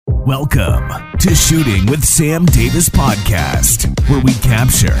Welcome to Shooting with Sam Davis podcast, where we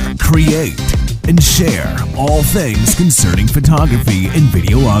capture, create, and share all things concerning photography and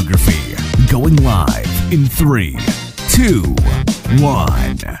videography. Going live in 3, 2,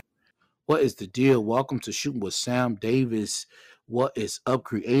 1. What is the deal? Welcome to Shooting with Sam Davis. What is up,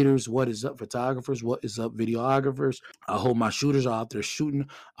 creators? What is up, photographers? What is up, videographers? I hope my shooters are out there shooting.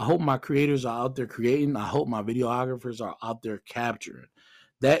 I hope my creators are out there creating. I hope my videographers are out there capturing.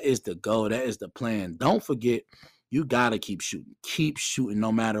 That is the goal. That is the plan. Don't forget, you got to keep shooting. Keep shooting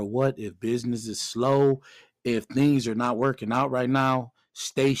no matter what. If business is slow, if things are not working out right now,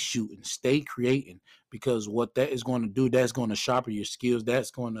 stay shooting. Stay creating. Because what that is going to do, that's going to sharpen your skills. That's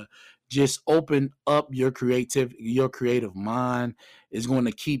going to just open up your creative mind. It's going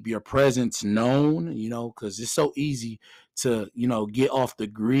to keep your presence known, because it's so easy to, get off the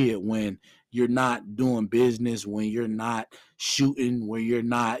grid when you're not doing business, when you're not shooting, when you're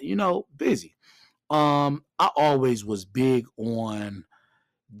not, busy. I always was big on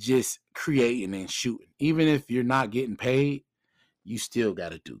just creating and shooting. Even if you're not getting paid, you still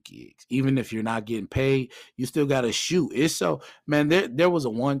got to do gigs. Even if you're not getting paid, you still got to shoot. It's so, man, there was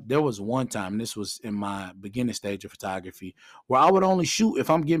one time, and this was in my beginning stage of photography, where I would only shoot if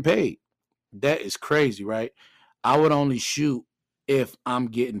I'm getting paid. That is crazy, right? I would only shoot if I'm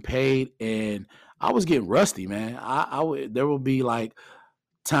getting paid, and I was getting rusty, man. There will be like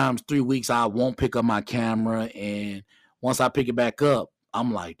times 3 weeks I won't pick up my camera, and once I pick it back up,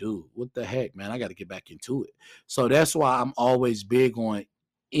 I'm like, dude, what the heck, man? I got to get back into it. So that's why I'm always big on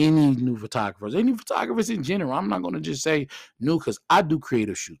any photographers in general. I'm not going to just say new, because I do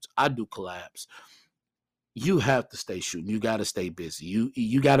creative shoots. I do collabs. You have to stay shooting. You got to stay busy.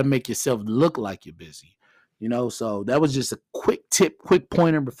 You got to make yourself look like you're busy. So that was just a quick tip, quick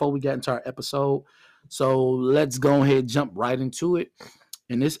pointer before we got into our episode. So let's go ahead and jump right into it.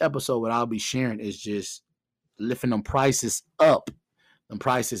 In this episode, what I'll be sharing is just lifting them prices up. The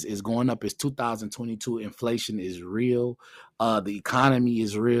prices is going up. It's 2022. Inflation is real. The economy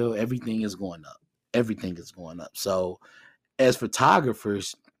is real. Everything is going up. Everything is going up. So as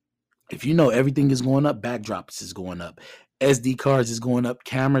photographers, if you know everything is going up, backdrops is going up, SD cards is going up,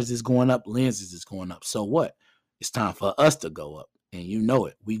 cameras is going up, lenses is going up. So what? It's time for us to go up. And you know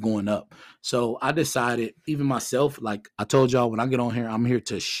it. We going up. So I decided, even myself, like I told y'all, when I get on here, I'm here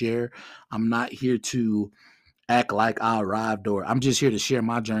to share. I'm not here to act like I arrived, or I'm just here to share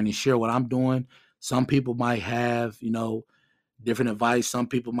my journey, share what I'm doing. Some people might have, different advice. Some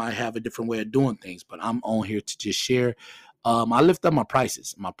people might have a different way of doing things, but I'm on here to just share. I lift up my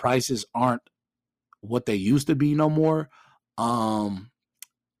prices. My prices aren't what they used to be no more.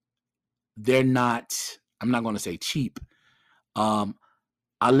 They're not, I'm not going to say cheap. I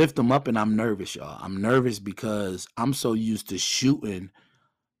lift them up, and I'm nervous, y'all. I'm nervous because I'm so used to shooting,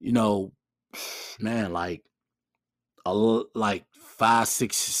 man, like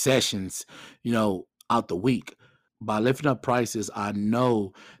 5-6 sessions, out the week. By lifting up prices, I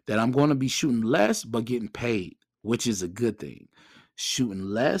know that I'm going to be shooting less but getting paid, which is a good thing. Shooting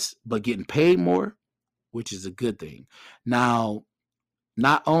less but getting paid more, which is a good thing. Now,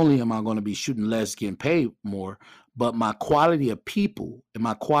 not only am I going to be shooting less, getting paid more, but my quality of people and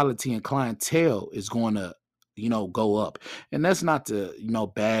my quality and clientele is going to, go up. And that's not to,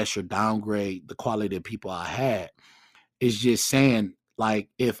 bash or downgrade the quality of people I had. It's just saying, like,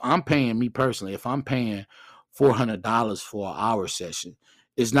 if I'm paying $400 for an hour session,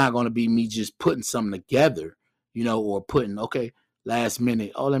 it's not going to be me just putting something together, or putting, okay, last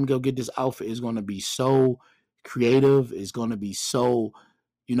minute, oh, let me go get this outfit. It's going to be so creative. It's going to be so,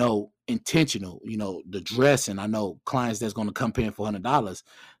 intentional. The dressing. I know clients that's going to come paying $400,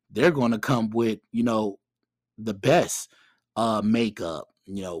 they're going to come with, the best makeup,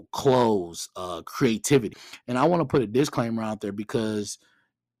 clothes, creativity. And I want to put a disclaimer out there, because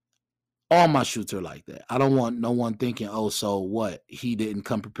all my shoots are like that. I don't want no one thinking, oh, so what? He didn't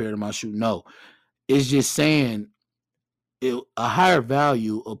come prepared to my shoot. No, it's just saying a higher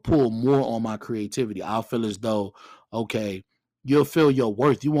value will pull more on my creativity. I'll feel as though, okay, you'll feel your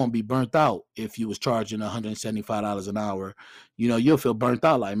worth. You won't be burnt out if you was charging $175 an hour. You'll feel burnt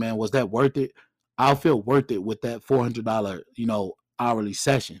out. Like, man, was that worth it? I'll feel worth it with that $400, hourly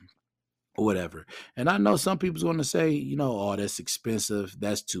session or whatever. And I know some people's going to say, oh, that's expensive.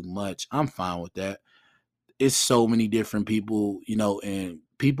 That's too much. I'm fine with that. It's so many different people, and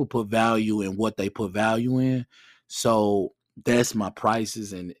people put value in what they put value in. So that's my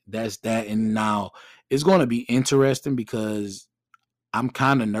prices, and that's that. And now it's going to be interesting because I'm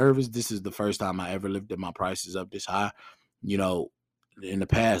kind of nervous. This is the first time I ever lifted my prices up this high. In the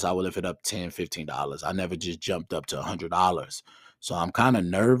past, I would lift it up $10, $15. I never just jumped up to $100. So I'm kind of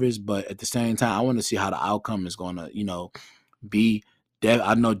nervous, but at the same time, I want to see how the outcome is going to, be.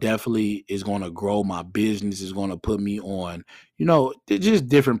 I know definitely is going to grow my business, is going to put me on, just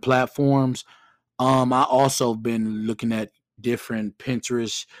different platforms. I also been looking at different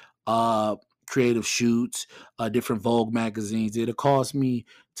Pinterest, uh, creative shoots, different Vogue magazines. It'll cause me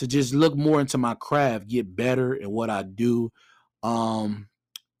to just look more into my craft, get better in what I do. Um,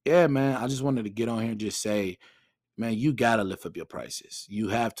 yeah, man, I just wanted to get on here and just say, man, you gotta lift up your prices. You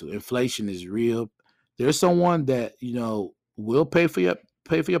have to. Inflation is real. There's someone that will pay for your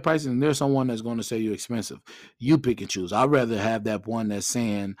prices, and there's someone that's going to say you're expensive. You pick and choose. I'd rather have that one that's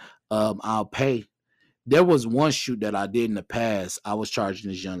saying, I'll pay. There was one shoot that I did in the past. I was charging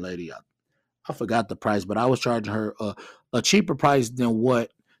this young lady. I forgot the price, but I was charging her a cheaper price than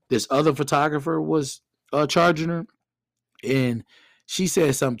what this other photographer was charging her. And she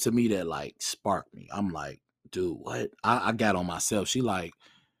said something to me that like sparked me. I'm like, dude, what? I got on myself. She like,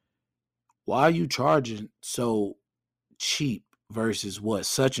 why are you charging so cheap versus what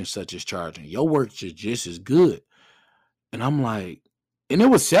such and such is charging? Your work is just as good. And I'm like, and there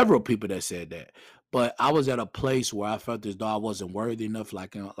was several people that said that, but I was at a place where I felt as though I wasn't worthy enough,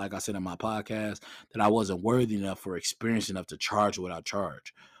 like I said in my podcast, that I wasn't worthy enough for experience enough to charge what I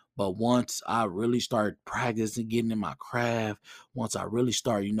charge. But once I really started practicing, getting in my craft, once I really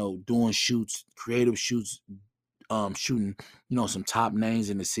start, doing shoots, creative shoots, shooting, some top names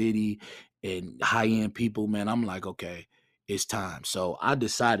in the city and high end people, man, I'm like, okay, it's time. So I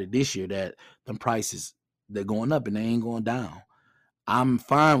decided this year that them prices, they're going up and they ain't going down. I'm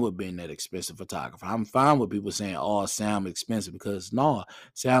fine with being that expensive photographer. I'm fine with people saying, "Oh, Sam expensive," because no,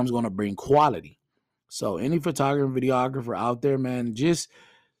 Sam's going to bring quality. So any photographer, videographer out there, man, just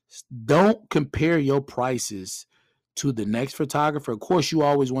don't compare your prices to the next photographer. Of course, you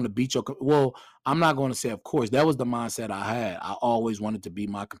always want to beat your. Well, I'm not going to say, of course. That was the mindset I had. I always wanted to beat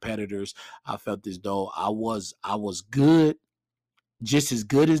my competitors. I felt as though I was good, just as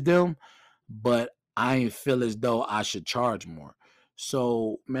good as them, but I ain't feel as though I should charge more.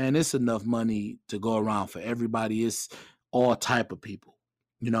 So, man, it's enough money to go around for everybody. It's all type of people.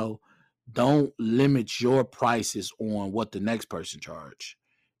 You know, don't limit your prices on what the next person charge.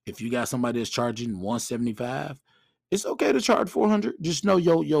 If you got somebody that's charging 175, it's okay to charge 400. Just know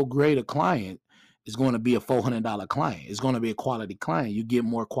your greater client is going to be a $400 client. It's going to be a quality client. You get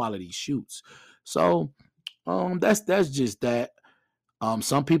more quality shoots. So, that's just that.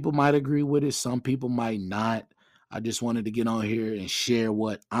 Some people might agree with it, some people might not. I just wanted to get on here and share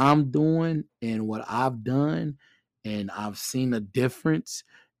what I'm doing and what I've done, and I've seen a difference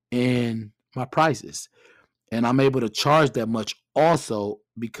in my prices. And I'm able to charge that much also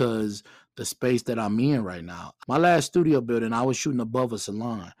because the space that I'm in right now. My last studio building, I was shooting above a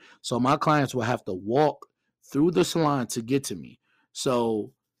salon. So my clients will have to walk through the salon to get to me.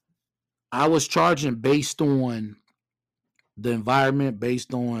 So I was charging based on the environment,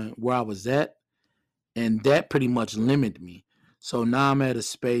 based on where I was at, and that pretty much limited me. So now I'm at a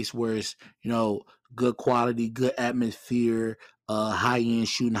space where it's good quality, good atmosphere, high end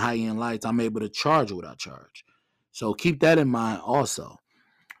shooting, high end lights. I'm able to charge what I charge. So keep that in mind also.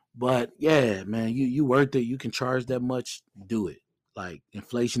 But yeah, man, you worth it. You can charge that much, do it. Like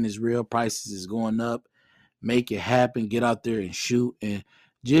inflation is real, prices is going up. Make it happen. Get out there and shoot and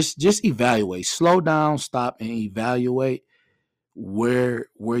just evaluate. Slow down, stop, and evaluate where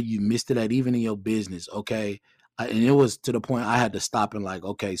you missed it at, even in your business. Okay, and it was to the point I had to stop and like,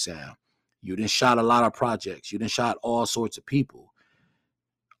 okay, Sam, you didn't shot a lot of projects, you didn't shot all sorts of people.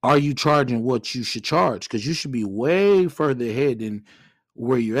 Are you charging what you should charge? Because you should be way further ahead than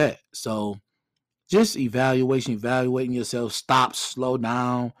where you're at. So just evaluating yourself. Stop, slow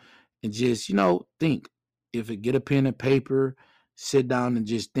down, and just think. If it get a pen and paper, sit down and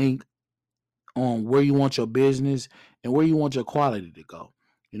just think on where you want your business and where you want your quality to go.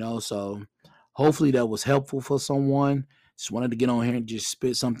 So hopefully that was helpful for someone. Just wanted to get on here and just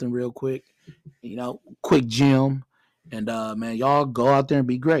spit something real quick, quick gem. And man, y'all go out there and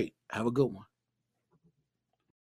be great. Have a good one.